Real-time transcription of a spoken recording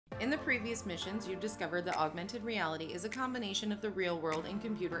In the previous missions, you discovered that augmented reality is a combination of the real world and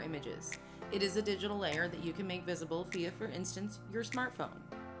computer images. It is a digital layer that you can make visible via, for instance, your smartphone.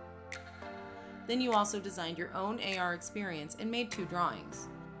 Then you also designed your own AR experience and made 2 drawings.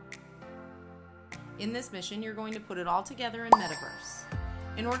 In this mission, you're going to put it all together in Metaverse.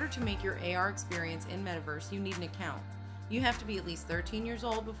 In order to make your AR experience in Metaverse, you need an account. You have to be at least 13 years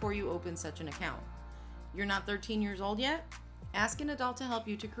old before you open such an account. You're not 13 years old yet? Ask an adult to help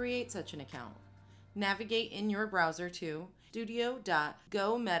you to create such an account. Navigate in your browser to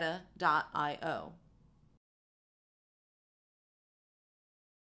studio.gometa.io.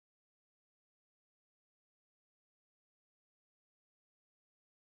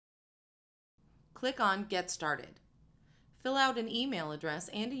 Click on Get Started. Fill out an email address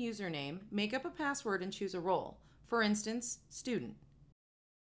and a username, make up a password, and choose a role. For instance, student.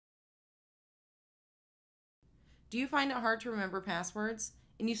 Do you find it hard to remember passwords,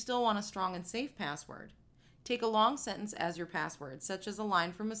 and you still want a strong and safe password? Take a long sentence as your password, such as a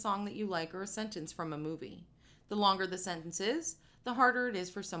line from a song that you like or a sentence from a movie. The longer the sentence is, the harder it is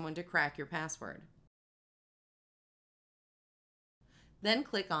for someone to crack your password. Then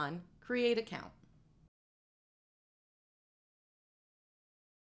click on Create Account.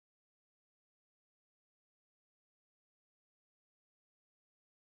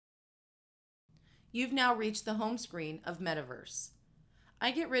 You've now reached the home screen of Metaverse.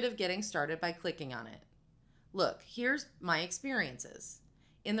 I get rid of Getting Started by clicking on it. Look, here's my experiences.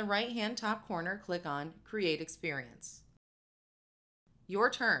 In the right-hand top corner, click on Create Experience. Your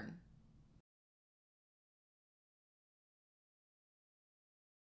turn.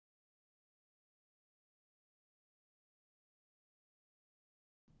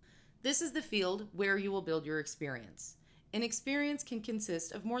 This is the field where you will build your experience. An experience can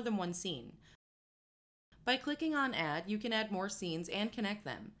consist of more than one scene. By clicking on Add, you can add more scenes and connect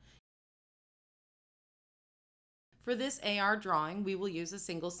them. For this AR drawing, we will use a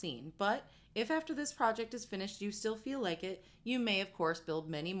single scene, but if after this project is finished you still feel like it, you may of course build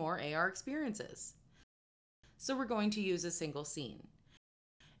many more AR experiences. So we're going to use a single scene.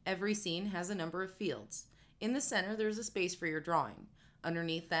 Every scene has a number of fields. In the center, there's a space for your drawing.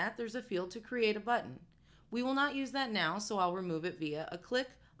 Underneath that, there's a field to create a button. We will not use that now, so I'll remove it via a click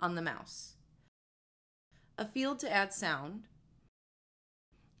on the mouse. A field to add sound,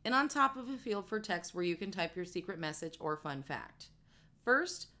 and on top of a field for text where you can type your secret message or fun fact.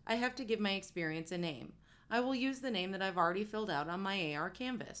 First, I have to give my experience a name. I will use the name that I've already filled out on my AR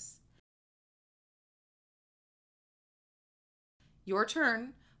canvas. Your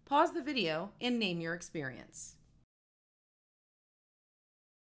turn. Pause the video and name your experience.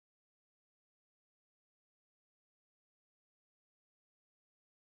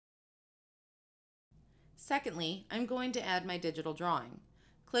 Secondly, I'm going to add my digital drawing.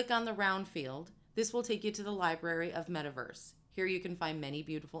 Click on the round field. This will take you to the library of Metaverse. Here you can find many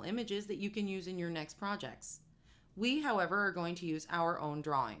beautiful images that you can use in your next projects. We, however, are going to use our own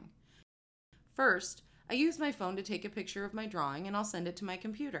drawing. First, I use my phone to take a picture of my drawing and I'll send it to my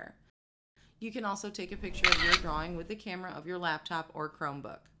computer. You can also take a picture of your drawing with the camera of your laptop or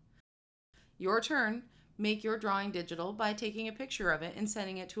Chromebook. Your turn. Make your drawing digital by taking a picture of it and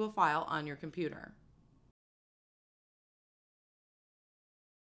sending it to a file on your computer.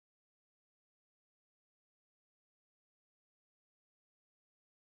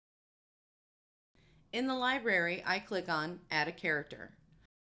 In the library, I click on Add a Character.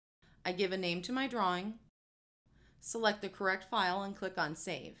 I give a name to my drawing, select the correct file and click on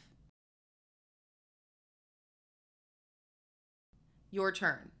Save. Your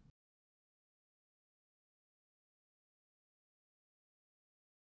turn.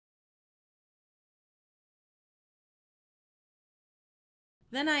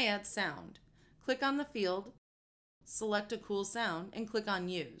 Then I add sound. Click on the field, select a cool sound, and click on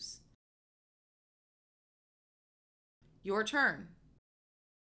Use. Your turn.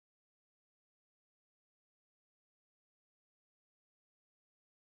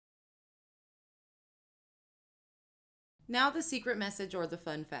 Now the secret message or the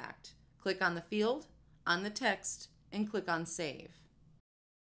fun fact. Click on the field, on the text, and click on Save.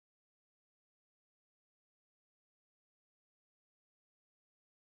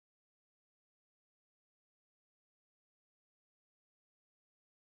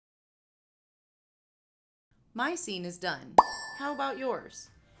 My scene is done. How about yours?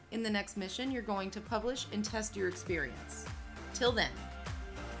 In the next mission, you're going to publish and test your experience. Till then.